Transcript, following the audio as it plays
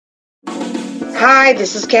Hi,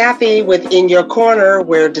 this is Kathy with In Your Corner,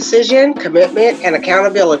 where decision, commitment, and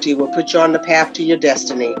accountability will put you on the path to your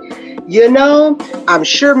destiny. You know, I'm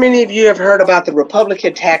sure many of you have heard about the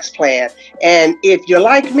Republican tax plan, and if you're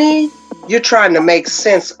like me, you're trying to make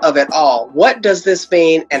sense of it all. What does this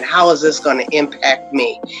mean, and how is this going to impact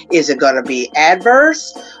me? Is it going to be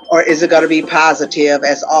adverse, or is it going to be positive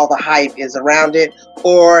as all the hype is around it,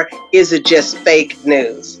 or is it just fake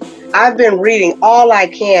news? I've been reading all I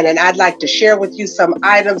can, and I'd like to share with you some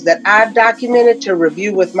items that I've documented to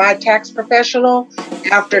review with my tax professional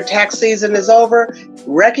after tax season is over,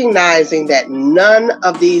 recognizing that none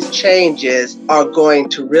of these changes are going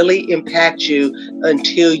to really impact you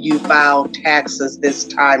until you file taxes this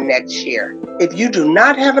time next year. If you do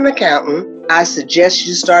not have an accountant, I suggest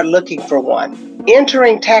you start looking for one.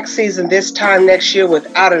 Entering tax season this time next year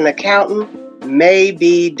without an accountant may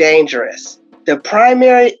be dangerous. The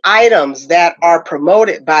primary items that are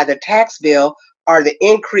promoted by the tax bill are the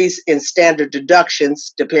increase in standard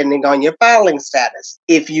deductions depending on your filing status.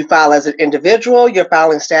 If you file as an individual, your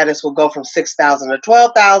filing status will go from $6,000 to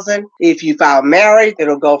 $12,000. If you file married,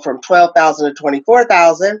 it'll go from $12,000 to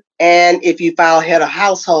 $24,000. And if you file head of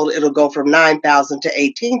household, it'll go from $9,000 to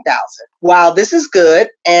 $18,000. While this is good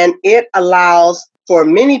and it allows for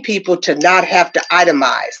many people to not have to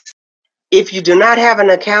itemize, if you do not have an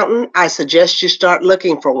accountant, I suggest you start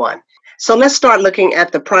looking for one. So let's start looking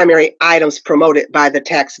at the primary items promoted by the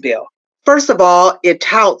tax bill. First of all, it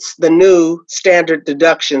touts the new standard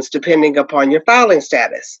deductions depending upon your filing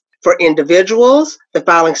status. For individuals, the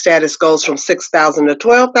filing status goes from $6,000 to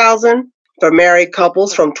 $12,000. For married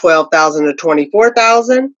couples, from $12,000 to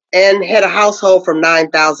 $24,000. And head of household from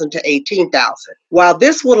 $9,000 to $18,000. While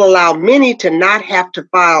this will allow many to not have to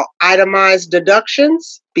file itemized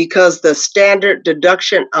deductions because the standard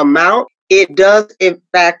deduction amount, it does in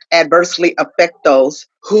fact adversely affect those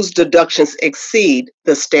whose deductions exceed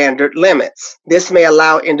the standard limits. This may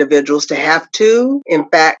allow individuals to have to, in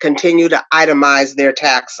fact, continue to itemize their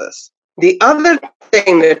taxes. The other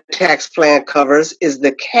thing the tax plan covers is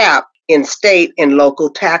the cap in state and local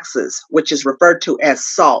taxes, which is referred to as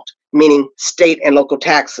SALT, meaning state and local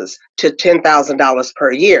taxes, to $10,000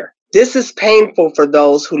 per year. This is painful for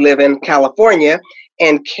those who live in California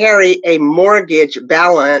and carry a mortgage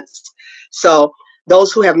balance. So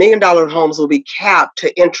those who have $1 million homes will be capped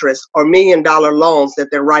to interest or $1 million loans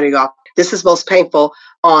that they're writing off. This is most painful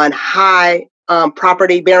on high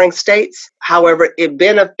property-bearing states. However, it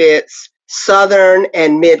benefits Southern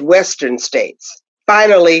and Midwestern states.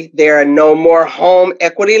 Finally, there are no more home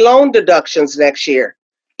equity loan deductions next year.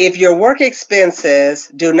 If your work expenses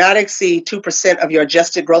do not exceed 2% of your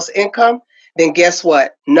adjusted gross income, then guess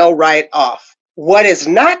what? No write-off. What is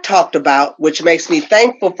not talked about, which makes me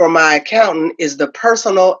thankful for my accountant, is the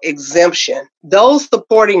personal exemption. Those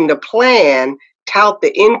supporting the plan tout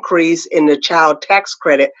the increase in the child tax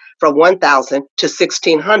credit from $1,000 to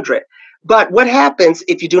 $1,600. But what happens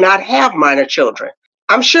if you do not have minor children?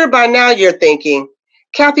 I'm sure by now you're thinking,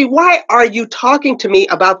 Kathy, why are you talking to me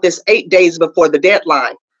about this 8 days before the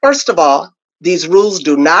deadline? First of all, these rules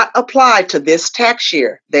do not apply to this tax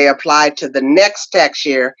year. They apply to the next tax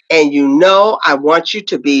year, and you know I want you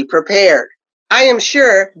to be prepared. I am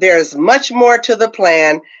sure there's much more to the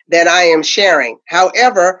plan than I am sharing.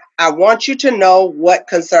 However, I want you to know what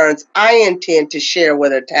concerns I intend to share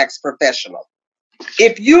with a tax professional.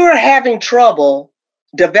 If you're having trouble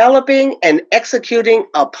developing and executing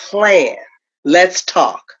a plan, let's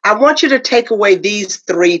talk. I want you to take away these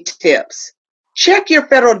 3 tips. Check your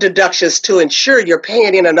federal deductions to ensure you're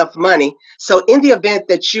paying in enough money. So in the event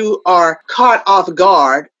that you are caught off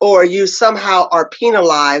guard or you somehow are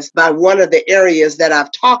penalized by one of the areas that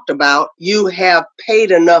I've talked about, you have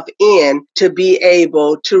paid enough in to be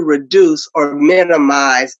able to reduce or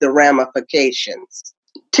minimize the ramifications.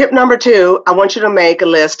 Tip number 2, I want you to make a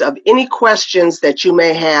list of any questions that you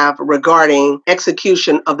may have regarding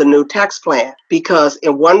execution of the new tax plan, because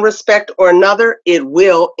in one respect or another, it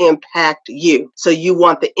will impact you. So you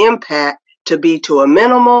want the impact to be to a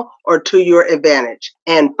minimal or to your advantage.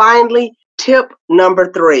 And finally, tip number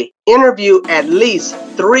 3, interview at least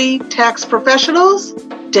 3 tax professionals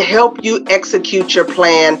to help you execute your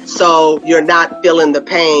plan so you're not feeling the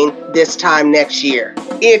pain this time next year.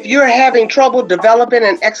 If you're having trouble developing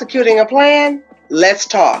and executing a plan, let's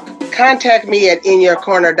talk. Contact me at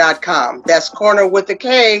inyourcorner.com. That's corner with a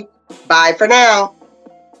K. Bye for now.